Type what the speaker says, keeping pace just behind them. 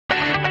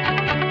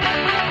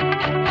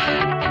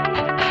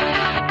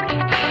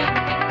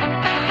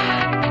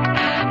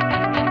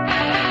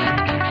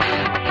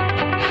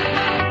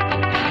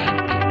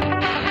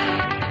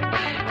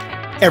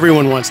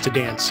Everyone wants to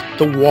dance.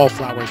 The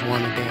wallflowers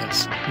want to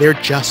dance. They're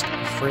just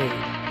afraid.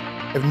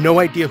 I have no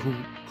idea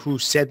who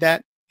said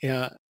that.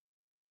 Uh,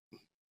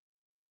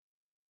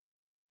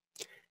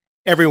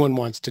 Everyone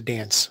wants to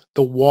dance.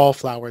 The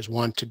wallflowers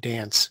want to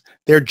dance.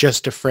 They're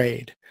just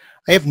afraid.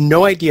 I have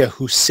no idea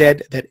who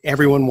said that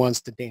everyone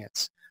wants to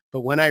dance.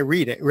 But when I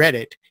read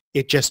it,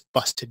 it just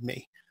busted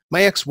me.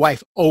 My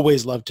ex-wife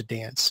always loved to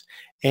dance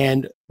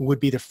and would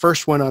be the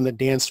first one on the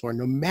dance floor,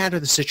 no matter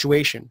the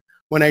situation.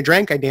 When I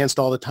drank, I danced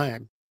all the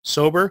time.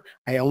 Sober,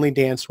 I only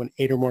danced when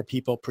 8 or more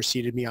people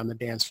preceded me on the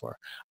dance floor.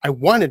 I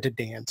wanted to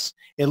dance.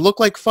 It looked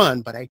like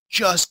fun, but I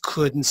just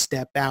couldn't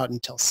step out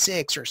until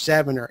 6 or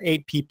 7 or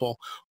 8 people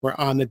were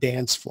on the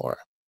dance floor.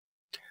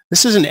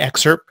 This is an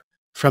excerpt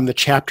from the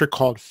chapter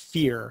called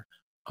Fear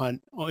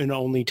in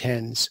Only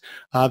Tens.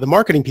 The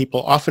marketing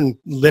people often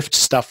lift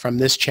stuff from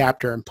this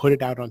chapter and put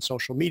it out on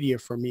social media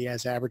for me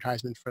as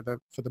advertisement for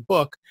the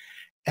book.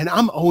 And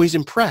I'm always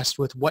impressed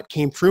with what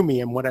came through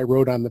me and what I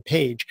wrote on the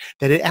page,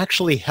 that it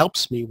actually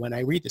helps me when I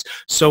read this.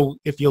 So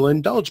if you'll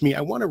indulge me, I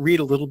want to read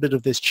a little bit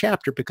of this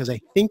chapter because I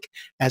think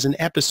as an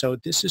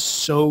episode, this is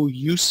so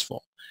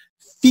useful.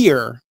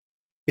 Fear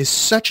is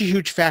such a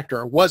huge factor,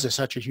 or was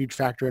such a huge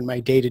factor in my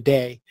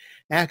day-to-day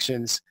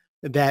actions,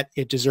 that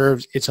it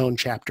deserves its own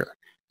chapter.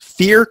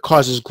 Fear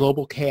causes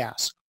global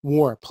chaos,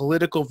 war,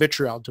 political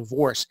vitriol,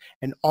 divorce,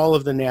 and all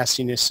of the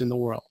nastiness in the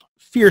world.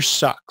 Fear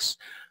sucks.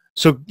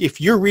 So if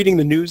you're reading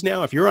the news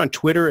now, if you're on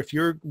Twitter, if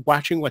you're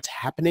watching what's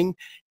happening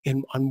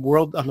on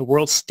the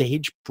world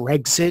stage,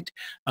 Brexit,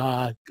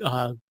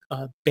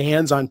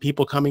 bans on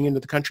people coming into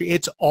the country,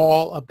 it's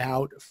all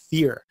about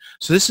fear.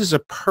 So this is a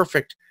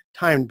perfect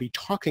time to be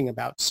talking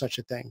about such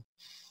a thing.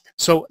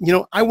 So,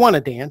 I want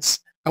to dance.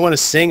 I want to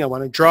sing. I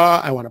want to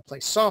draw. I want to play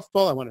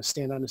softball. I want to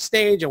stand on a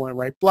stage. I want to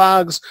write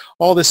blogs,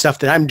 all this stuff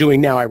that I'm doing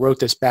now. I wrote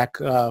this back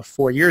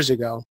 4 years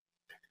ago.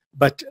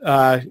 But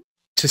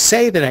to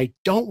say that I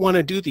don't want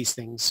to do these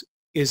things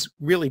is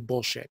really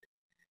bullshit.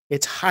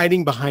 It's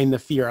hiding behind the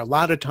fear. A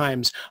lot of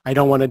times, I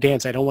don't want to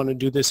dance. I don't want to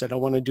do this. I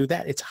don't want to do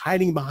that. It's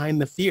hiding behind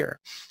the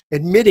fear.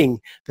 Admitting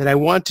that I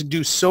want to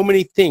do so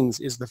many things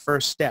is the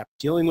first step.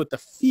 Dealing with the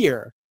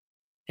fear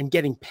and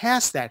getting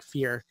past that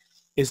fear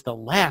is the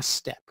last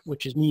step,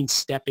 which means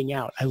stepping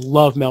out. I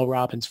love Mel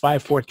Robbins,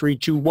 5, 4, 3,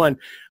 2, 1.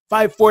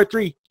 5, 4,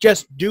 3,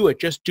 just do it.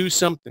 Just do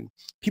something.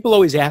 People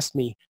always ask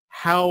me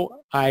how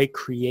I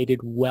created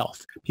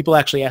wealth. People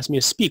actually asked me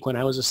to speak when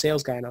I was a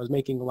sales guy and I was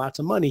making lots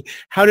of money.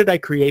 How did I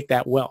create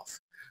that wealth?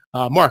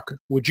 Mark,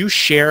 would you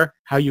share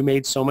how you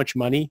made so much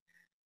money?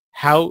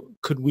 How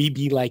could we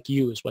be like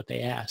you is what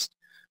they asked.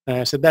 And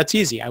I said, that's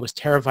easy. I was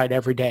terrified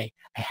every day.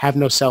 I have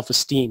no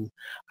self-esteem.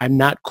 I'm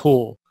not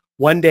cool.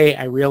 One day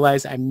I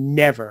realized I'm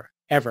never,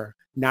 ever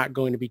not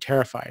going to be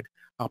terrified.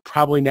 I'll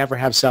probably never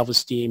have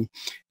self-esteem.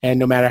 And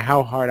no matter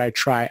how hard I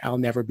try, I'll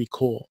never be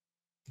cool.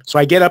 So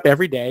I get up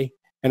every day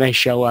and I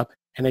show up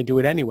and I do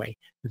it anyway.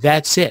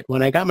 That's it.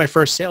 When I got my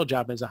first sales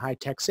job as a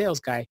high-tech sales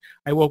guy,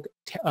 I woke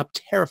up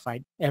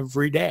terrified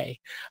every day.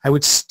 I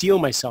would steel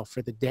myself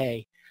for the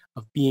day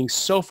of being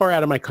so far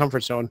out of my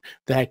comfort zone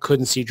that I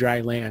couldn't see dry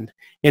land.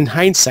 In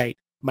hindsight,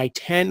 my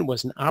 10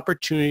 was an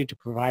opportunity to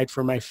provide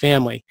for my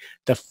family.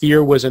 The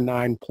fear was a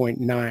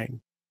 9.9.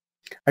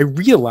 I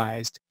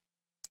realized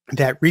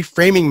that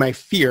reframing my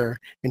fear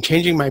and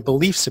changing my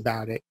beliefs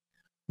about it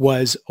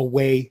was a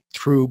way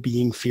through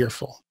being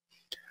fearful.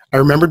 I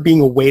remembered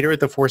being a waiter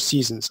at the Four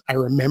Seasons. I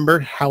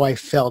remembered how I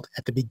felt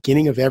at the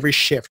beginning of every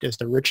shift as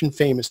the rich and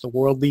famous, the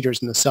world leaders,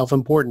 and the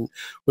self-important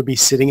would be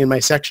sitting in my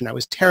section. I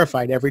was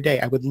terrified every day.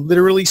 I would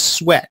literally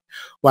sweat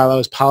while I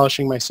was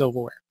polishing my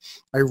silverware.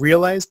 I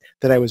realized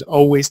that I was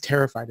always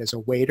terrified as a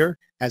waiter,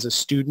 as a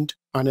student,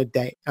 on a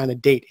date.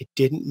 It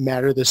didn't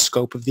matter the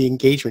scope of the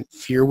engagement.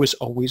 Fear was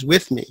always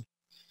with me.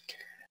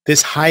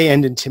 This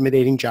high-end,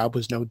 intimidating job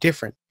was no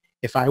different.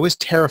 If I was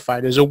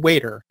terrified as a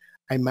waiter,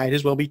 I might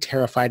as well be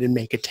terrified and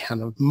make a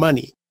ton of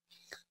money.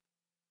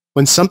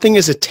 When something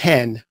is a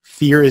 10,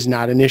 fear is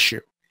not an issue.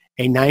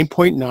 A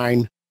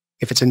 9.9,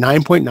 if it's a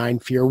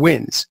 9.9, fear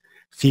wins.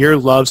 Fear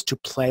loves to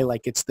play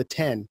like it's the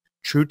 10.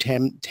 True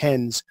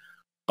 10s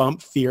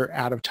bump fear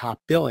out of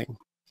top billing.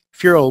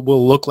 Fear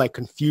will look like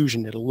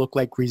confusion. It'll look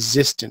like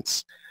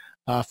resistance.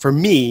 For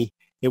me,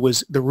 it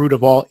was the root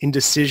of all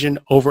indecision,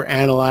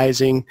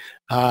 overanalyzing,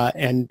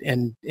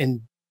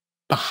 and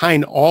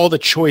behind all the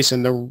choice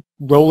and the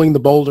rolling the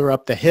boulder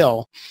up the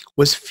hill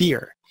was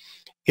fear.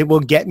 It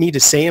will get me to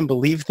say and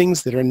believe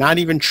things that are not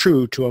even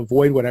true to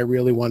avoid what I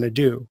really want to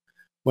do.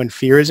 When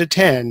fear is a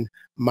 10,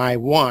 my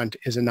want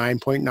is a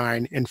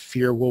 9.9 and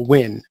fear will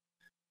win.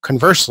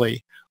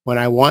 Conversely, when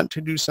I want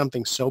to do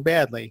something so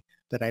badly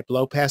that I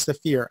blow past the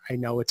fear, I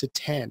know it's a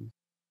 10.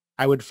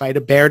 I would fight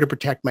a bear to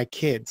protect my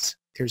kids.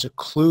 There's a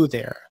clue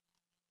there.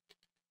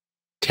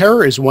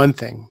 Terror is one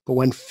thing, but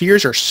when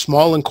fears are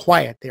small and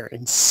quiet, they're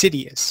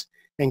insidious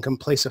and can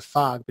place a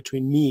fog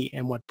between me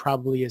and what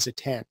probably is a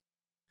 10.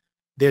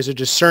 There's a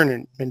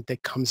discernment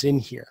that comes in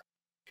here.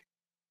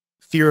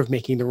 fear of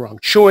making the wrong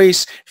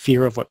choice,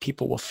 fear of what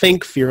people will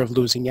think, fear of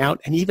losing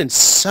out, and even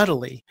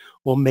subtly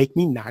will make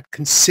me not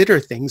consider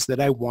things that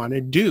I want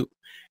to do.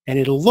 And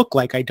it'll look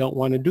like I don't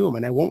want to do them,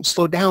 and I won't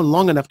slow down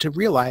long enough to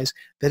realize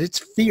that it's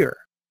fear.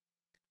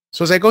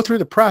 So as I go through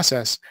the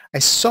process, I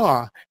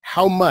saw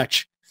how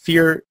much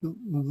fear,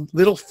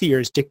 little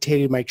fears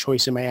dictated my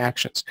choice and my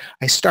actions.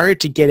 I started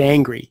to get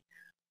angry.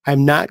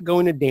 I'm not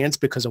going to dance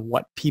because of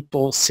what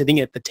people sitting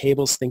at the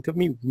tables think of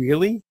me,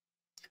 really?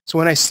 So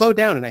when I slow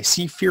down and I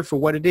see fear for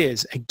what it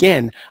is,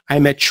 again,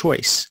 I'm at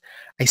choice.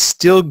 I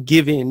still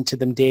give in to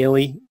them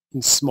daily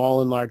in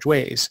small and large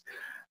ways.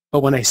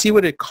 But when I see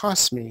what it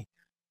costs me,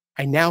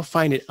 I now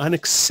find it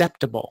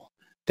unacceptable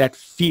that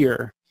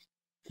fear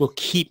will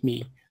keep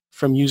me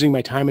from using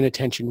my time and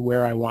attention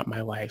where I want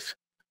my life.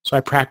 So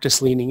I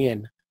practice leaning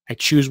in. I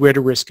choose where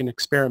to risk and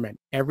experiment.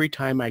 Every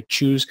time I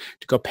choose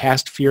to go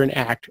past fear and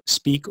act,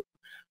 speak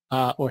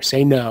or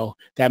say no,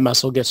 that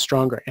muscle gets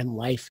stronger and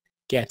life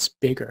gets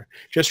bigger.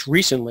 Just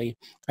recently,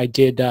 I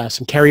did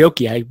some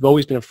karaoke. I've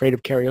always been afraid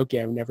of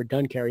karaoke. I've never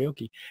done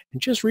karaoke.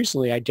 And just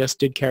recently, I just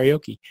did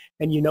karaoke.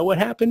 And you know what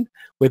happened?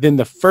 Within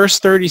the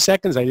first 30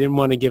 seconds, I didn't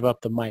want to give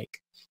up the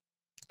mic.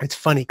 It's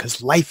funny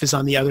because life is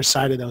on the other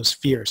side of those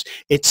fears.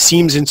 It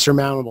seems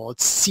insurmountable. It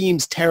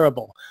seems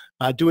terrible.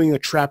 Doing a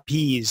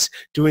trapeze,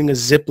 doing a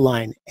zip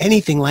line,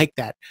 anything like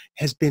that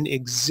has been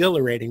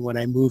exhilarating when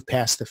I move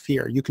past the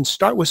fear. You can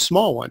start with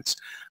small ones,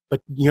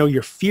 but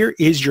your fear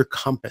is your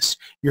compass.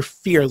 Your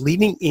fear,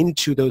 leaning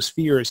into those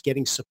fears,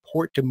 getting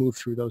support to move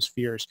through those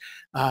fears.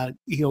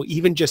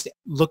 Even just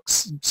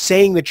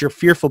saying that you're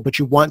fearful, but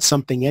you want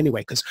something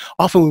anyway, because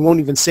often we won't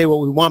even say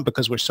what we want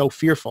because we're so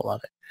fearful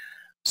of it.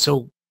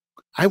 So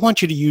I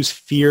want you to use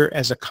fear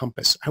as a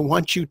compass. I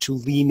want you to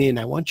lean in.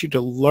 I want you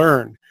to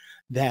learn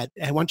that.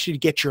 I want you to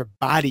get your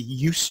body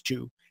used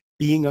to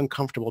being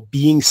uncomfortable,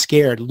 being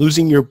scared,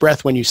 losing your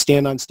breath when you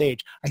stand on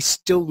stage. I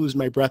still lose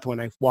my breath when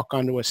I walk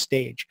onto a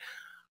stage.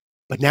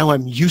 But now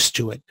I'm used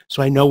to it,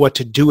 so I know what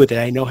to do with it.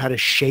 I know how to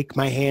shake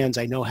my hands.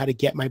 I know how to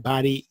get my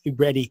body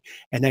ready,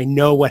 and I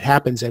know what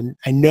happens. And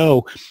I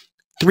know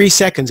 3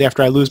 seconds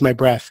after I lose my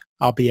breath,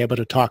 I'll be able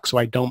to talk, so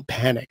I don't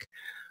panic.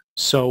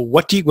 So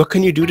what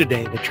can you do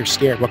today that you're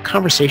scared? What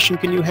conversation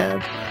can you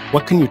have?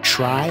 What can you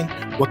try?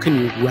 What can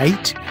you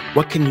write?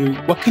 What can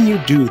you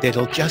do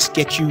that'll just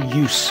get you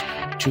used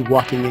to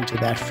walking into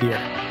that fear?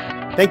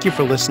 Thank you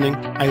for listening.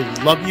 I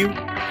love you.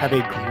 Have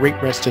a great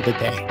rest of the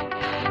day.